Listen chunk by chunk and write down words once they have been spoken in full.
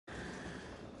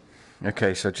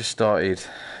Okay, so I just started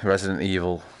Resident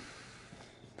Evil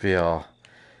VR.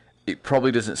 It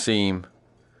probably doesn't seem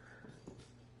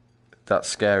that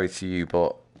scary to you,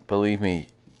 but believe me,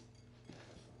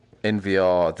 in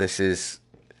VR, this is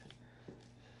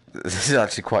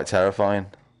actually quite terrifying.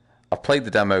 I played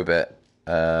the demo bit,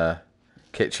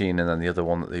 Kitchen, and then the other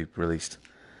one that they released.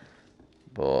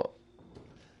 But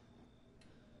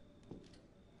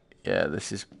yeah,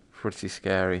 this is pretty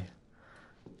scary.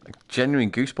 Like,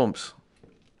 genuine goosebumps,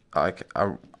 I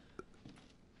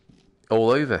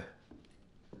all over.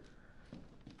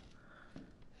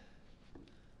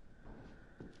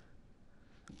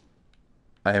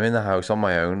 I am in the house on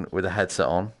my own with a headset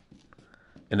on,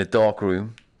 in a dark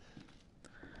room.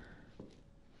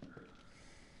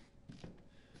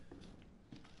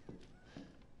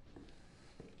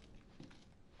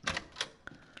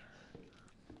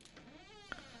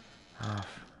 Ah, I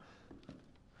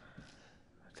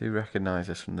do recognise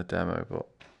this from the demo, but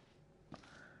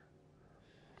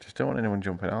just don't want anyone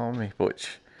jumping out on me. But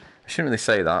I shouldn't really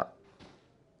say that.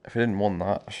 If I didn't want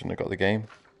that, I shouldn't have got the game.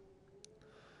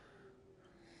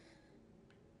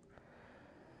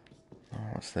 Oh,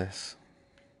 what's this?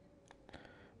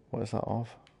 What is that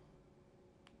of?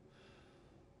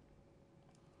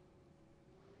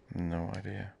 No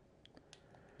idea.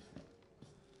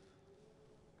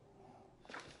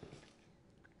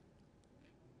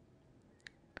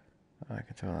 I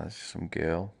can tell that's just some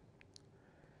girl.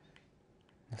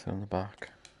 Nothing on the back.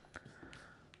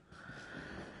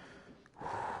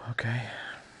 Okay.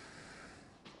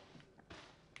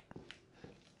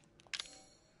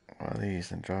 What are these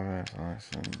then? Driver's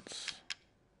license.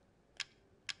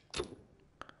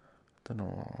 Don't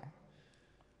know.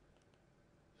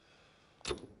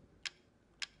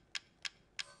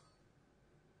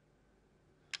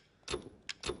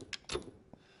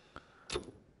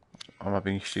 Am I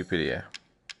being stupid here?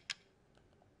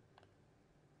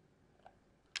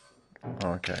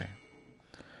 Okay.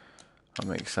 That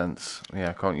makes sense. Yeah,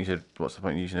 I can't use it. What's the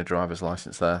point of using a driver's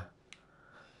license there?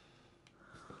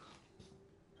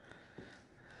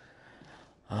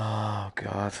 Oh,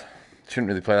 God. Shouldn't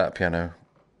really play that piano.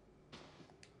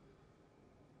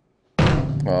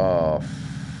 Oh,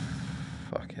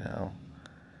 fucking hell.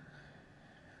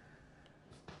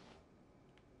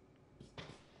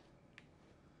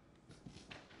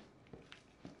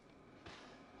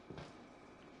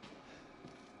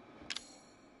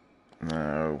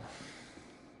 No.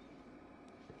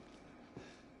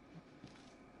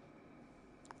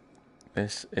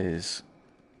 This is...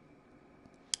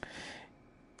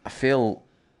 I feel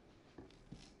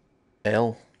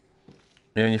ill. You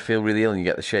know when you feel really ill and you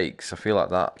get the shakes? I feel like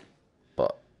that.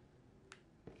 But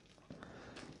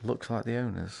looks like the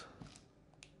owners.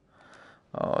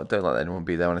 Oh, don't let anyone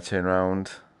be there when I turn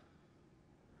around.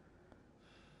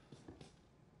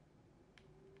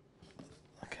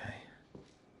 Okay.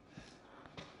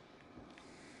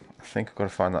 I think I've got to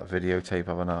find that videotape,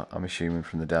 haven't I? I'm assuming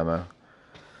from the demo.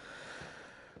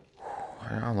 I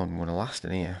don't know how long I'm going to last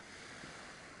in here.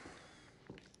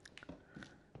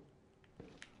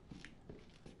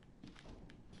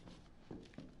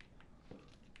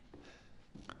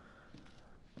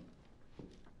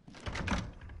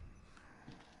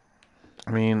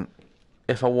 I mean,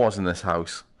 if I was in this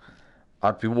house,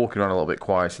 I'd be walking around a little bit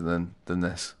quieter than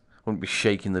this. Wouldn't be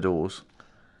shaking the doors.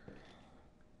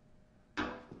 What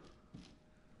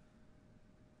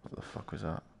the fuck was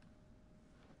that?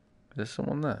 Is there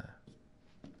someone there?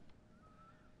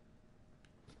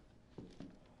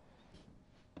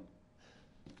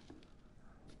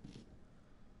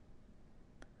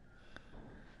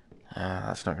 Ah,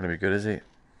 that's not going to be good, is it?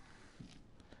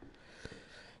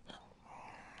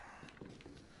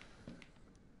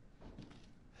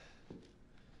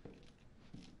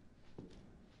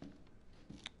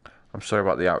 I'm sorry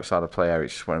about the outside of play area,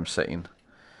 it's just where I'm sitting.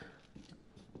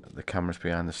 The camera's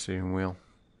behind the steering wheel.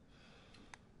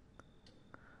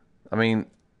 I mean,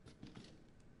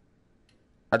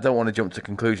 I don't want to jump to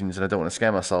conclusions and I don't want to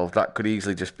scare myself. That could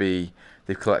easily just be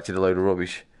they've collected a load of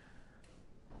rubbish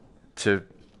to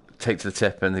take to the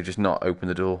tip and they've just not opened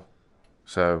the door.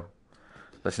 So,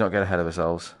 let's not get ahead of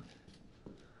ourselves.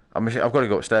 I've got to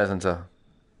go upstairs, haven't I?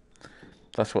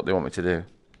 That's what they want me to do.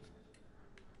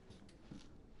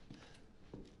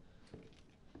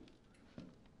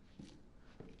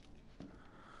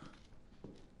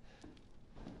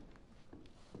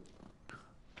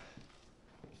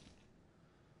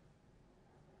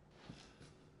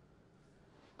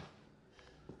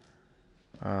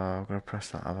 I'm going to press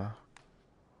that other.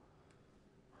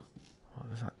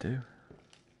 What does that do?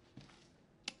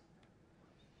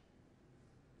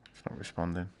 It's not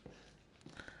responding.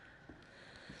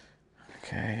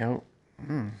 Okay, oh,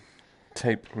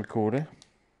 tape recorder.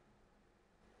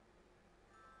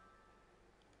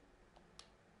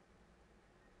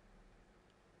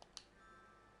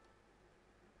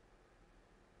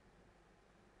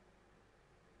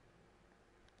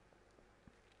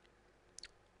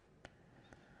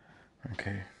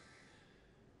 Okay.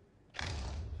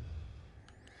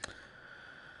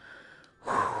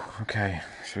 Okay,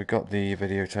 so we got the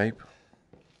videotape.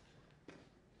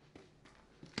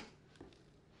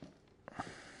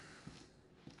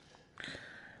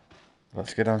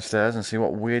 Let's go downstairs and see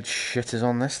what weird shit is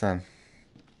on this then.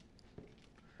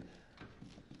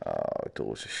 Oh,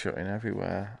 doors are shutting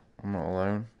everywhere. I'm not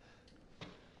alone.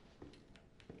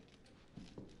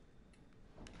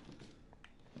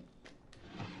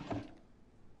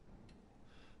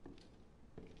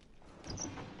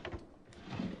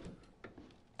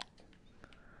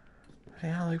 Hey,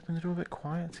 I'll open the door a bit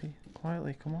quietly.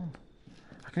 Quietly, come on.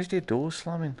 I can just hear doors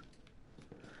slamming.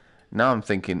 Now I'm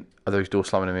thinking, are those doors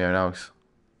slamming in my own house?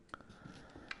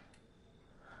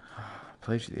 I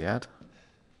played you the ad.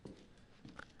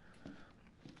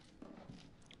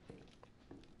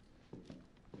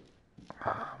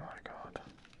 Oh my god.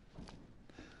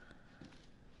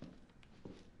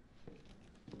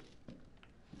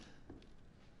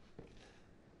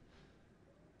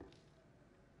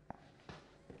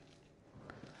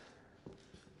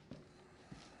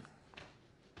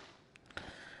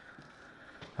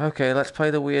 Okay, let's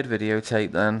play the weird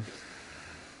videotape then.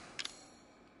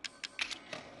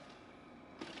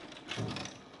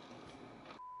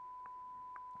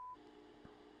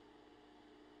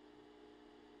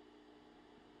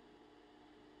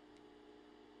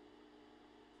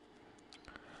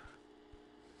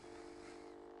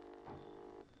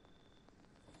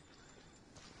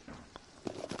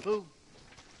 Boo.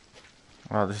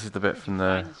 Wow, this is the bit from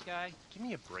the This guy? Give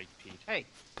me a break, Pete. Hey,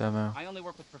 demo. I only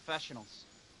work with professionals.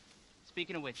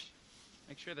 Speaking of which,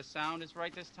 make sure the sound is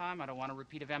right this time. I don't want a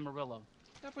repeat of Amarillo.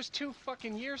 That was 2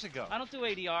 fucking years ago. I don't do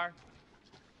ADR.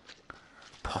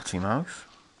 Potty mouth.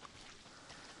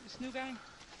 This new guy, I'm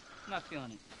not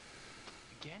feeling it.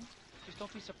 Again? Just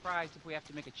don't be surprised if we have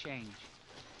to make a change.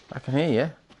 I can hear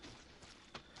you.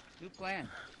 New plan.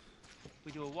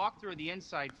 We do a walkthrough of the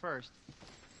inside first,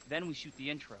 then we shoot the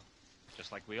intro.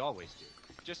 Just like we always do.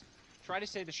 Just try to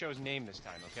say the show's name this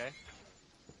time, okay?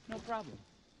 No problem.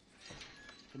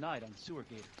 Tonight on Sewer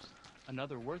Gators,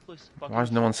 another worthless fucking... Why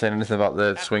is no one saying anything about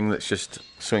the swing that's just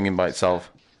swinging by itself?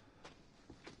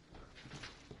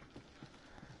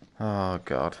 Oh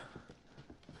god.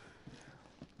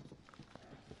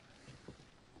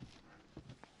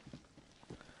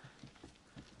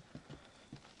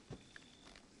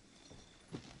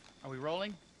 Are we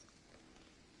rolling?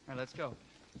 All right, let's go.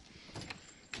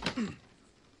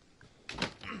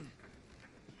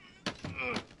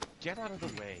 Get out of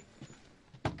the way.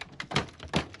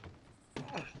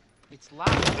 It's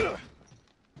loud.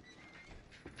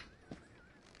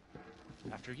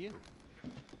 After you.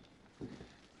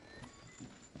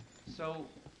 So,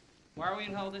 why are we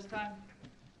in hell this time?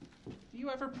 Do you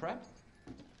ever prep?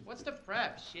 What's the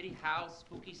prep? Shitty house,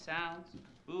 spooky sounds?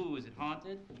 Ooh, is it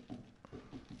haunted?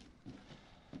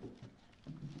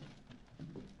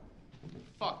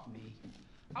 Fuck me.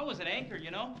 I was an anchor, you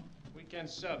know? Weekend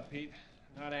sub, Pete.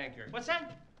 Not anchor. What's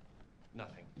that?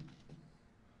 Nothing.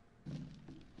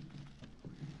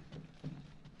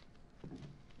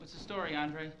 What's the story,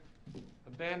 Andre?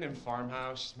 Abandoned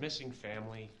farmhouse, missing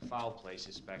family, foul play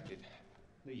suspected.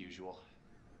 The usual.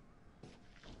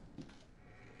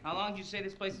 How long did you say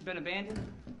this place has been abandoned?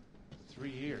 3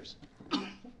 years.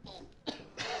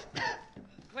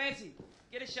 Clancy,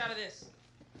 get a shot of this.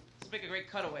 Let's make a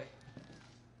great cutaway.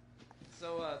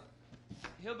 So,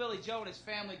 Hillbilly Joe and his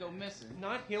family go missing.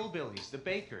 Not hillbillies, the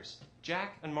Bakers.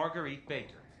 Jack and Marguerite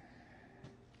Baker.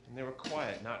 And they were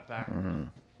quiet, not backward.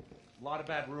 A lot of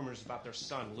bad rumors about their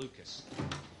son, Lucas.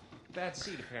 Bad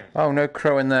seed, apparently. Oh, no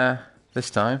crow in there this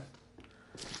time.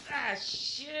 Ah,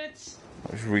 shit!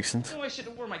 That was recent. Oh, I should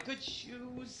have worn my good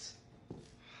shoes.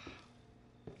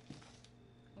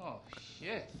 Oh,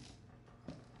 shit.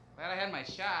 Glad I had my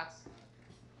shots.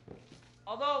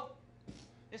 Although,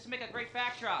 this would make a great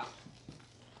backdrop.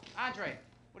 Andre,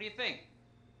 what do you think?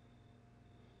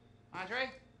 Andre?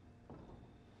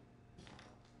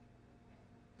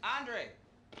 Andre!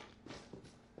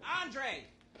 Andre!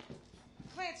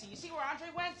 Clancy, you see where Andre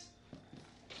went?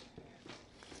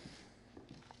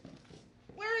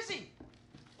 Where is he?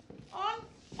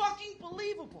 Unfucking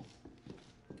believable.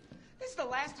 This is the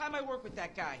last time I work with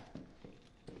that guy.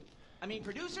 I mean,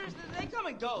 producers, they come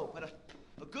and go, but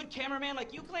a good cameraman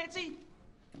like you, Clancy,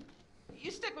 you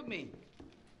stick with me.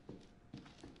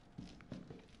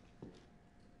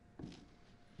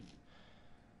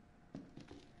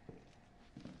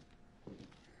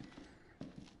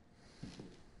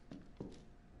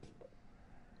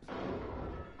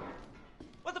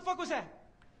 was that?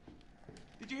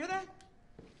 Did you hear that?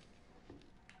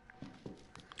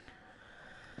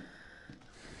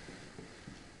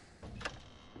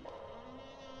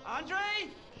 Andre?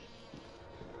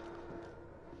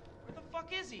 Where the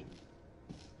fuck is he?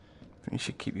 You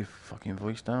should keep your fucking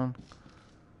voice down.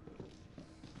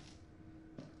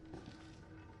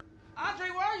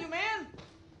 Andre, where are you, man?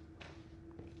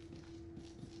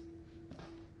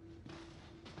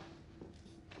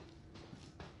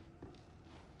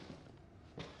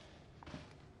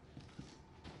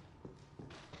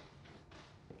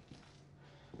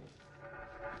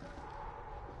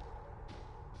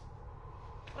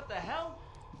 What the hell?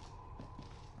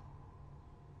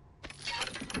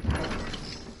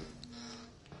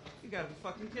 You gotta be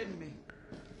fucking kidding me.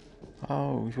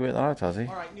 Oh, he's worked that out, has he?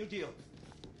 All right, new deal.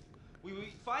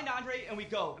 We find Andre and we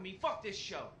go. I mean, fuck this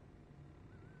show.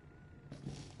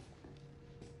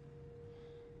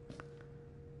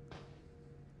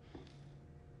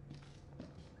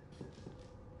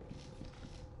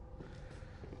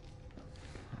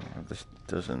 Oh, this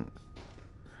doesn't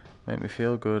make me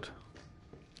feel good.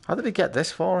 How did he get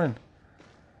this far in?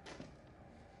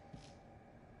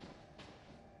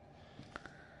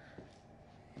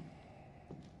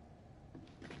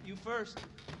 You first.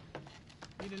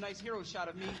 Need a nice hero shot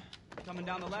of me coming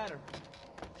down the ladder.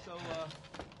 So,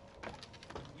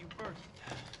 you first.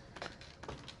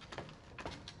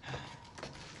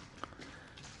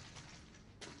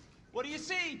 What do you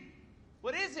see?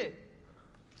 What is it?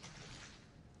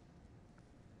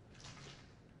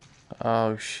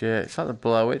 Oh shit, is that the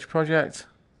Blair Witch Project?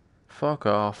 Fuck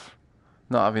off.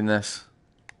 Not having this.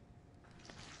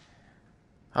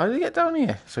 How did he get down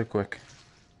here so quick?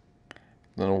 I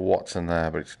don't know what's in there,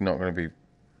 but it's not going to be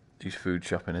he's food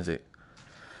shopping, is it?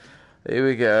 Here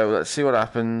we go, let's see what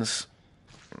happens.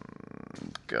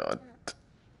 God.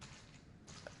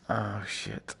 Oh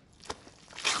shit.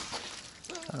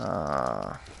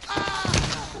 Ah.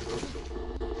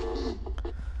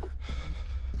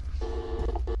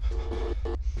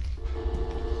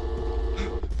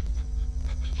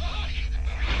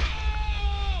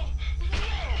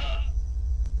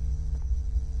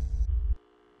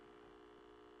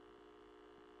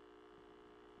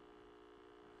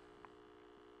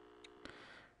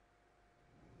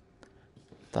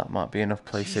 That might be enough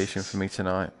PlayStation for me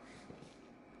tonight.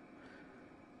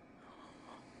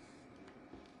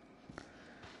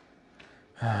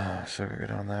 So we go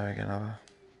down there again, have I?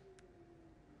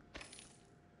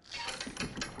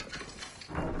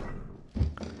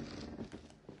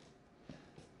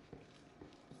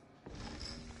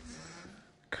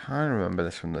 Kind of remember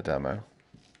this from the demo.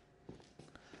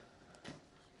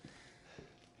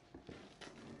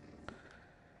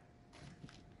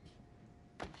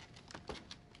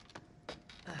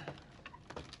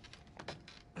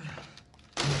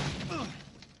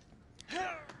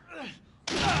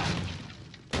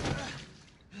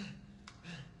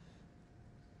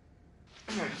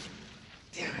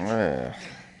 Yeah.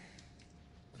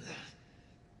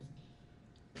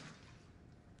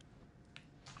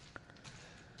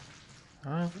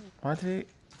 Why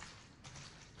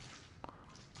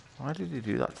did he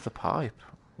do that to the pipe?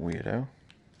 Weirdo.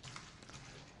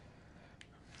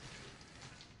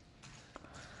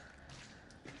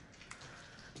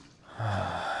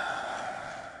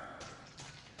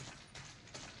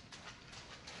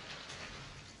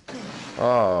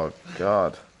 Oh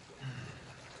God.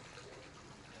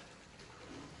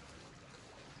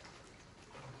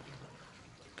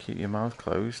 Keep your mouth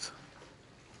closed.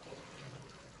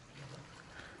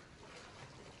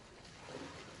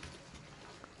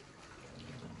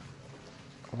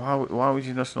 Why would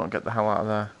you just not get the hell out of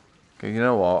there? Okay, you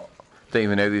know what? Don't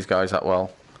even know these guys that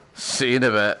well. See you in a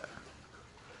bit.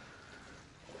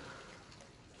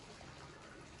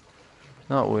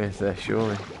 Not worth this,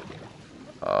 surely.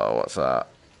 Oh, what's that?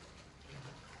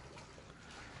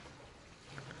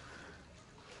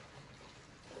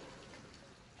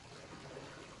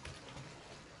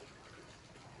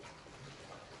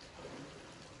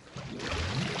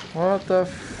 What the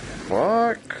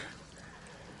fuck?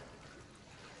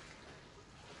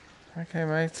 Okay,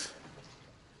 mate.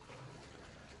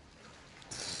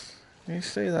 You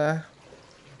stay there.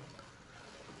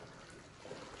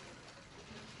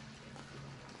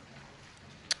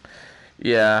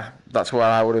 Yeah, that's where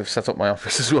I would have set up my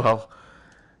office as well.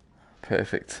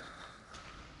 Perfect.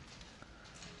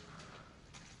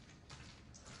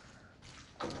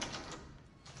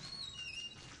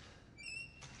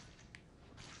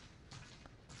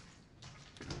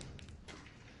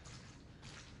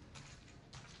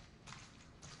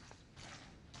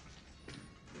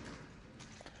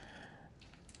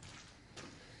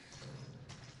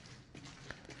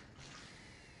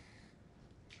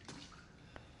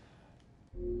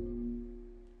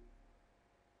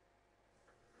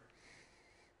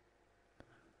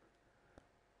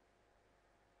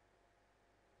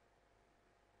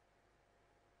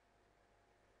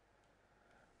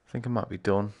 I think I might be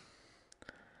done.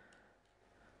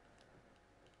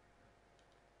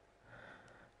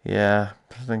 Yeah,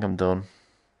 I think I'm done.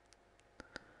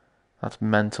 That's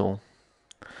mental.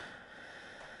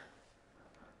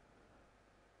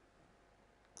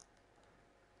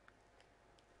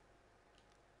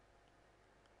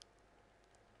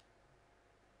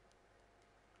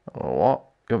 Oh, what?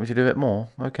 You want me to do it more?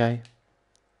 Okay.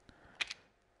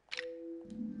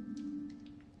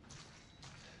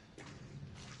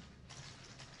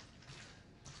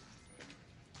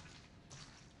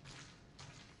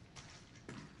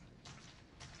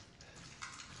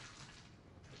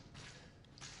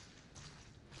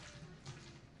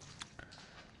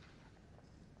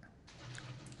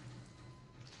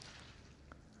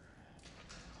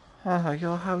 Ah,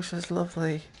 your house is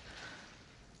lovely.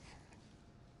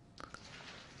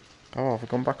 Oh, have I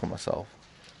gone back on myself?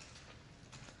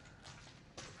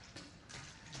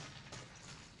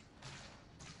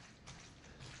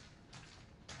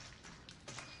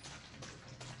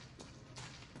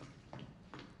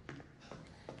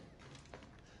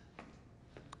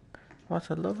 What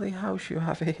a lovely house you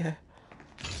have here.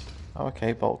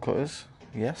 Okay, bolt cutters.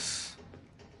 Yes.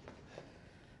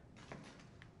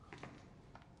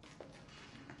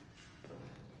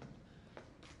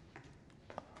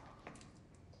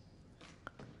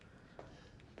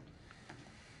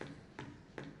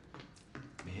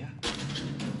 Mia?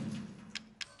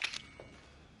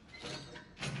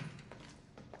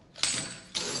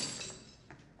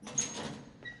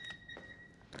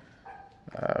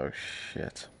 Oh,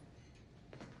 shit.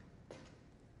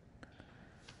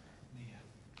 Mia.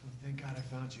 Oh, thank God I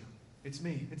found you. It's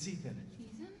me. It's Ethan.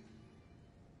 Ethan?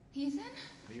 Ethan?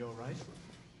 Are you alright?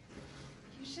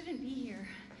 You shouldn't be here.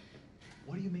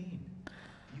 What do you mean?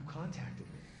 You contacted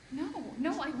me.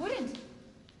 No, I wouldn't.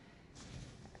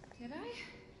 Did I?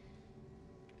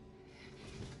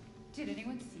 Did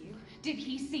anyone see you? Did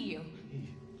he see you? Hey,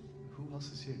 who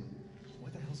else is here?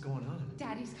 What the hell's going on?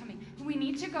 Daddy's coming. We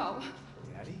need to go.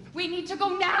 Daddy? We need to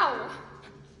go now!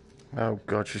 Oh,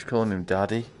 God, she's calling him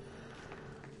Daddy.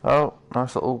 Oh,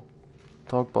 nice little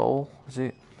dog bowl, is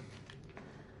it?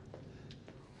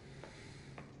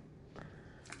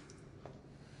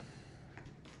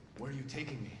 Where are you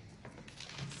taking me?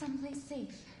 Someplace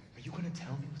safe. Are you gonna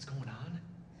tell me what's going on?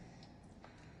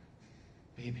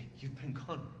 Baby, you've been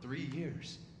gone 3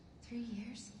 years. 3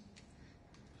 years?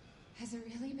 Has it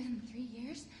really been 3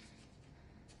 years?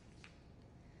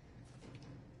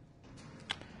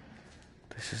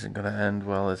 This isn't going to end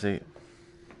well, is it?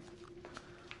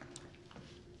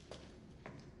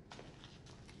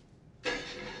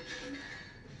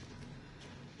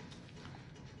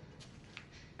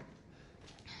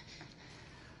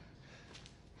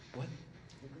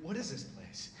 What is this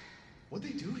place? What'd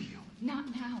they do to you? Not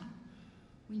now.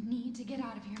 We need to get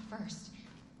out of here first.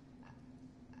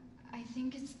 I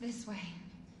think it's this way.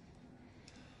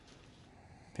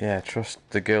 Yeah, trust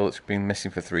the girl that's been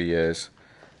missing for 3 years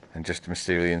and just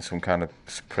mysteriously in some kind of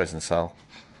prison cell.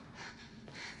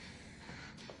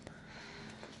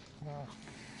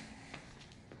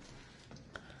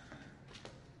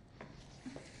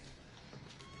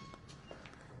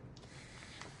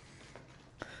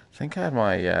 I think I had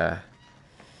my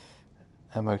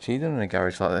MOT done in a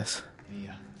garage like this.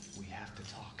 Mia, we have to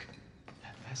talk.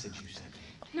 That message you sent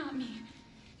me. Not me.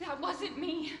 That wasn't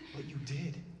me. But you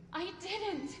did. I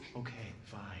didn't. Okay,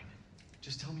 fine.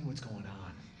 Just tell me what's going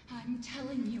on. I'm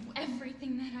telling you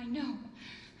everything that I know.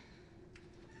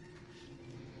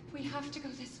 We have to go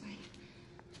this way.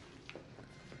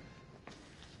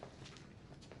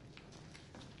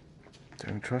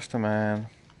 Don't trust a man.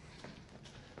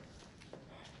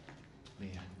 Mia,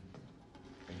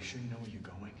 are you sure you know where you're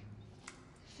going?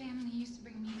 Family used to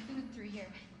bring me food through here.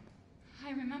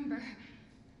 I remember.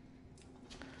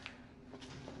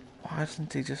 Why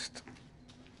doesn't he just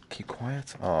keep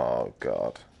quiet? Oh,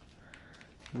 God.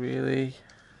 Really?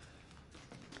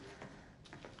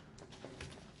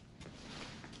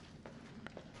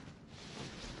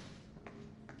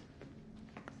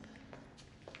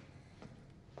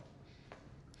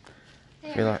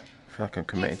 I feel like I'm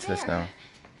committed to this now.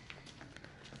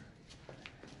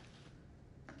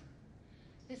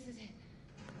 This is it.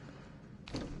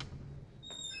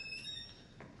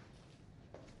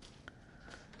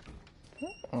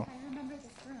 Oh. I remember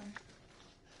this room.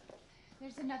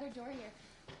 There's another door here.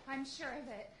 I'm sure of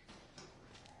it.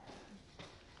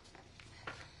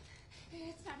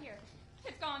 It's not here.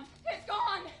 It's gone. It's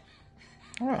gone!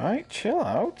 Alright, chill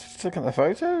out. Just look at the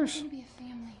photos. We're gonna be a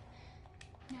family.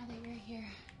 Now that you're here.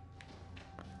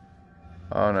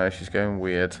 Oh no, she's going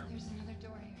weird. There's another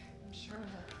door here. I'm sure of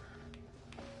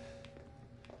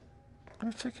it.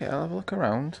 Let's take it. I'll have a look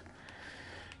around.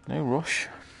 No rush.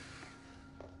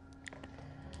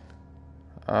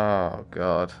 Oh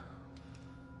God.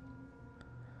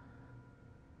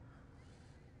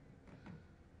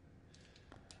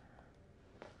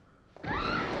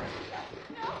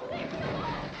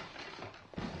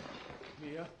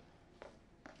 Mia?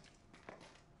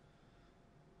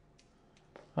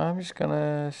 I'm just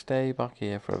gonna stay back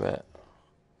here for a bit.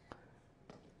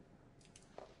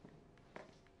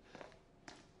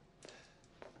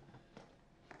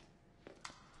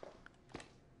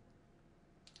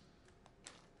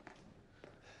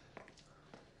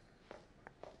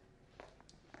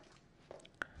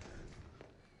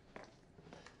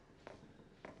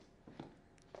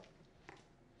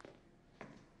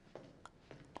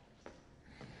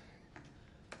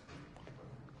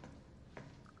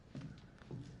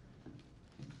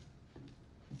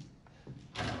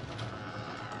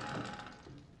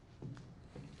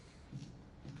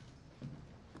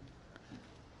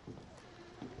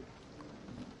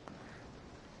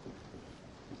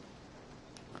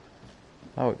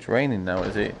 Oh, it's raining now,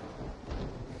 is it?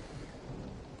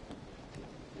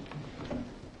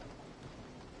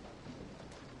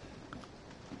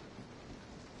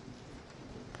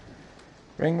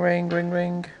 Ring, ring, ring,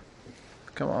 ring.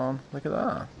 Come on, look at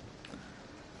that.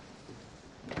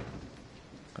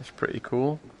 That's pretty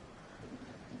cool.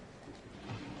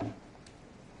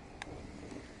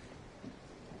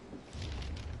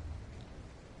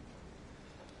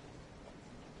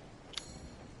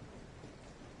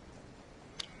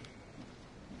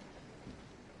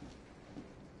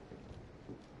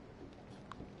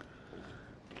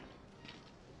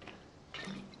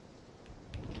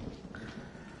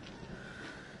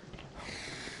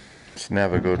 It's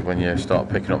never good when you start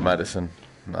picking up medicine.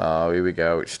 Oh, here we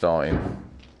go, it's starting.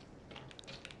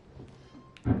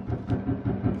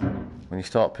 When you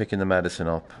start picking the medicine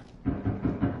up,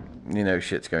 you know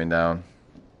shit's going down.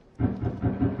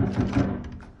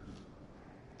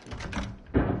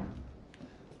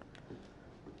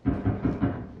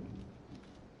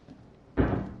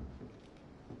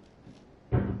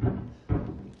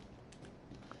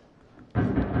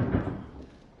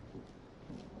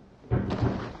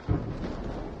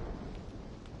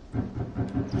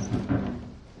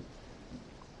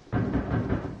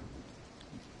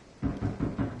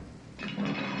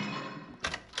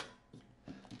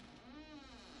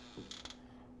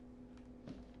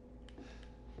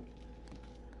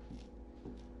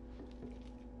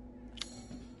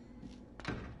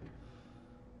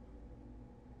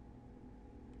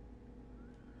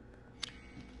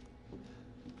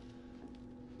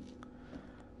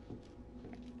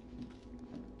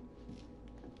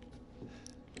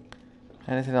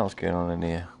 Anything else going on in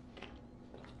here?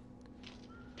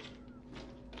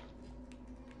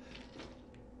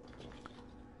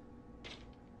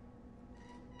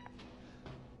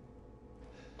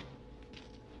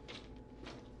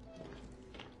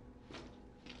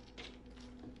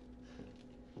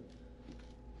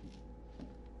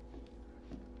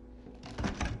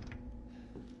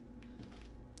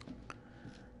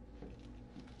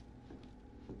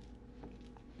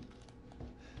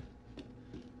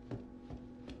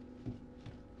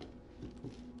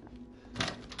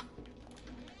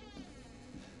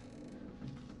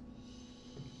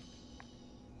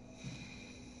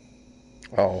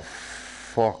 Oh,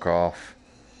 fuck off.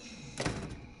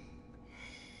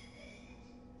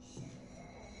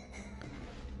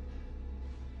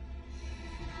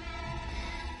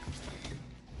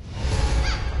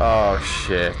 Oh,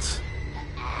 shit.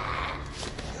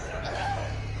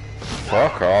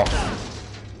 Fuck off.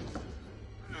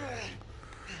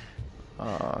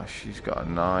 Oh, she's got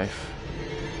a knife.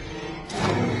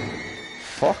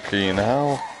 Fucking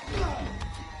hell.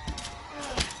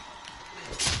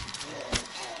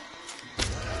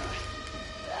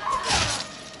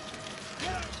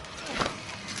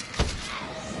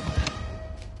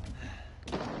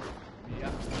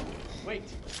 Wait!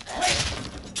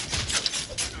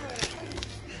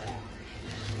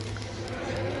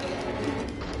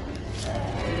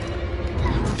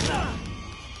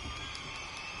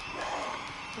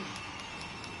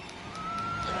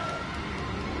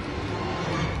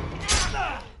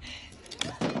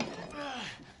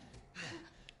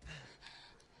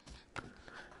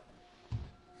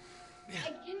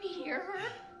 I can hear her.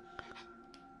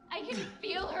 I can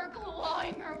feel her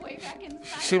clawing her way back inside.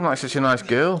 She seemed like such a nice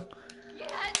girl.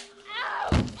 Get out!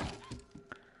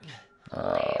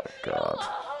 Oh, God.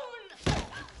 Alone!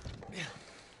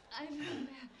 I feel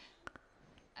bad.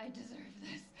 I deserve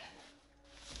this.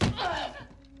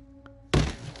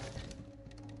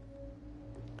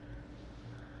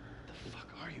 The fuck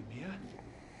are are you, Mia?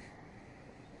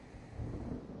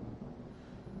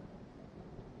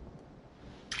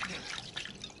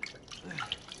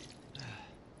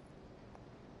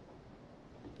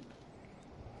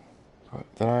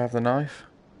 Did I have the knife?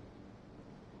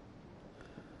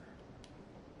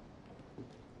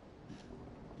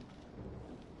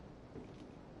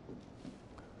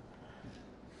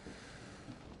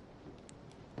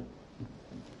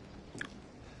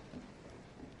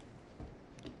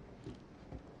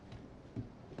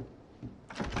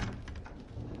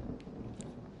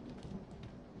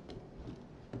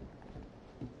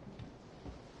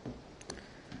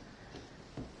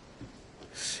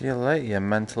 See you later, you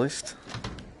mentalist.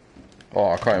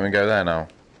 Oh, I can't even go there now.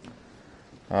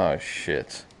 Oh,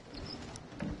 shit.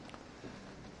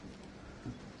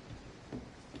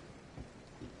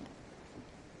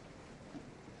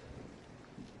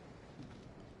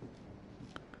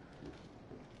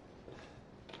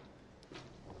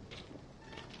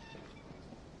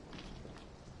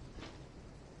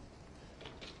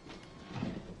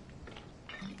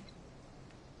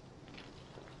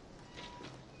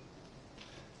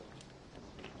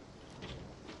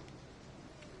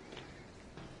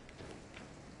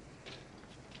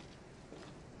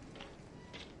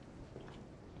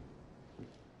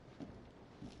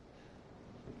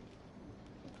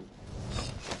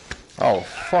 Oh,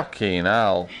 fucking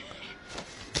hell.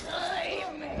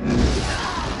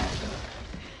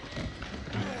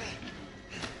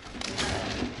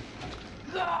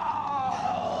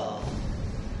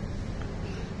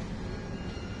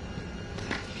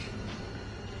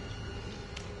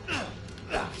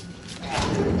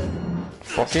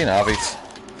 Fucking have it.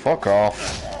 Fuck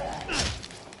off.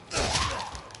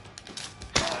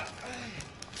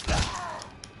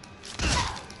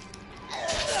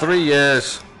 Three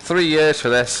years for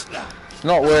this.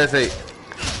 Not worth it.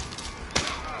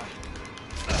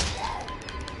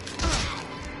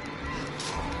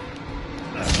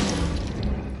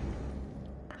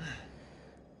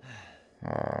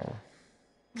 Oh.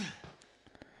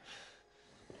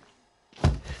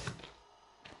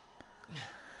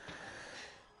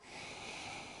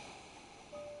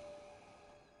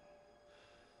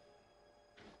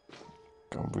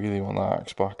 I really want that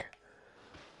axe back.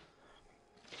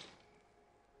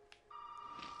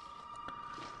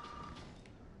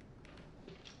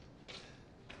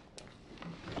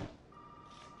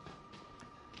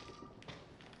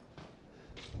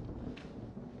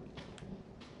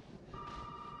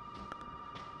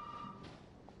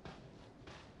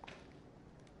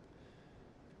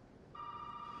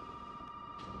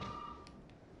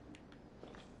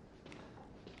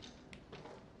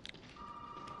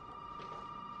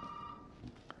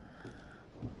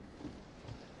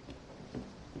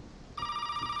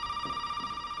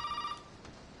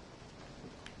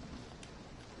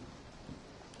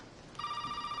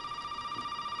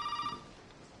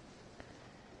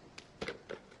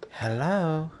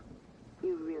 Hello?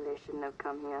 You really shouldn't have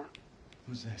come here.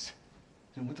 Who's this?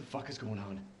 And what the fuck is going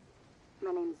on?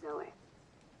 My name's Zoe.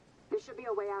 There should be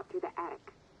a way out through the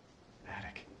attic.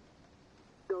 Attic.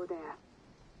 Go there.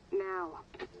 Now.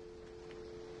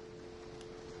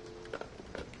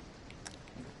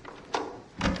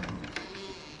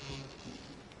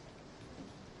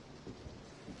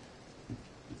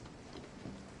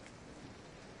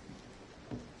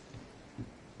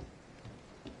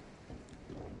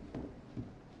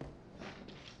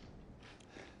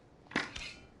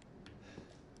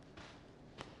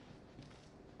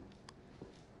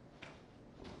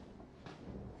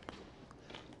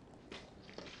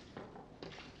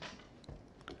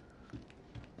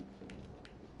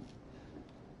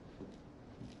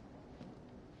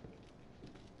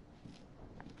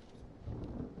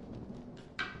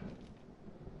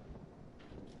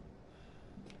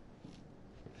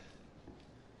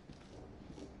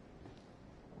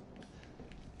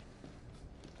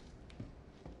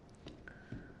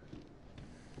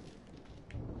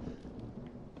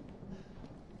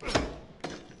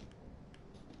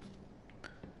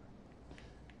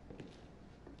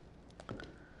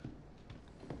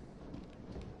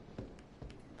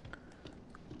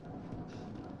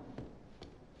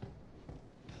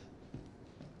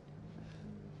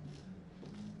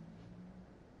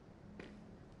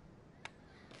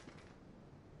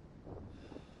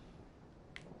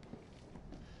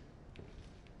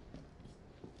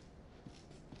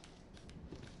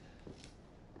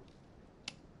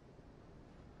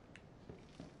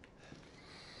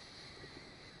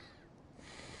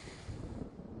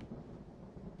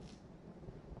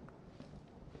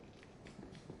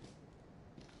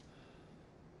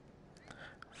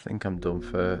 I think I'm done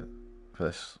for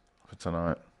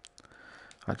tonight.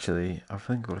 Actually, I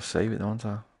think I've got to save it, don't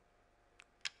I?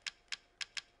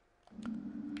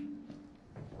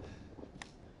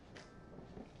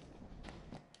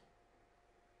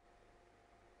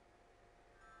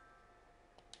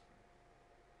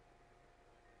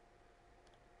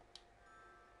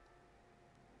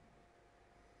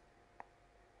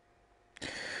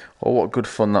 Oh, what good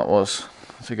fun that was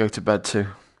to go to bed to.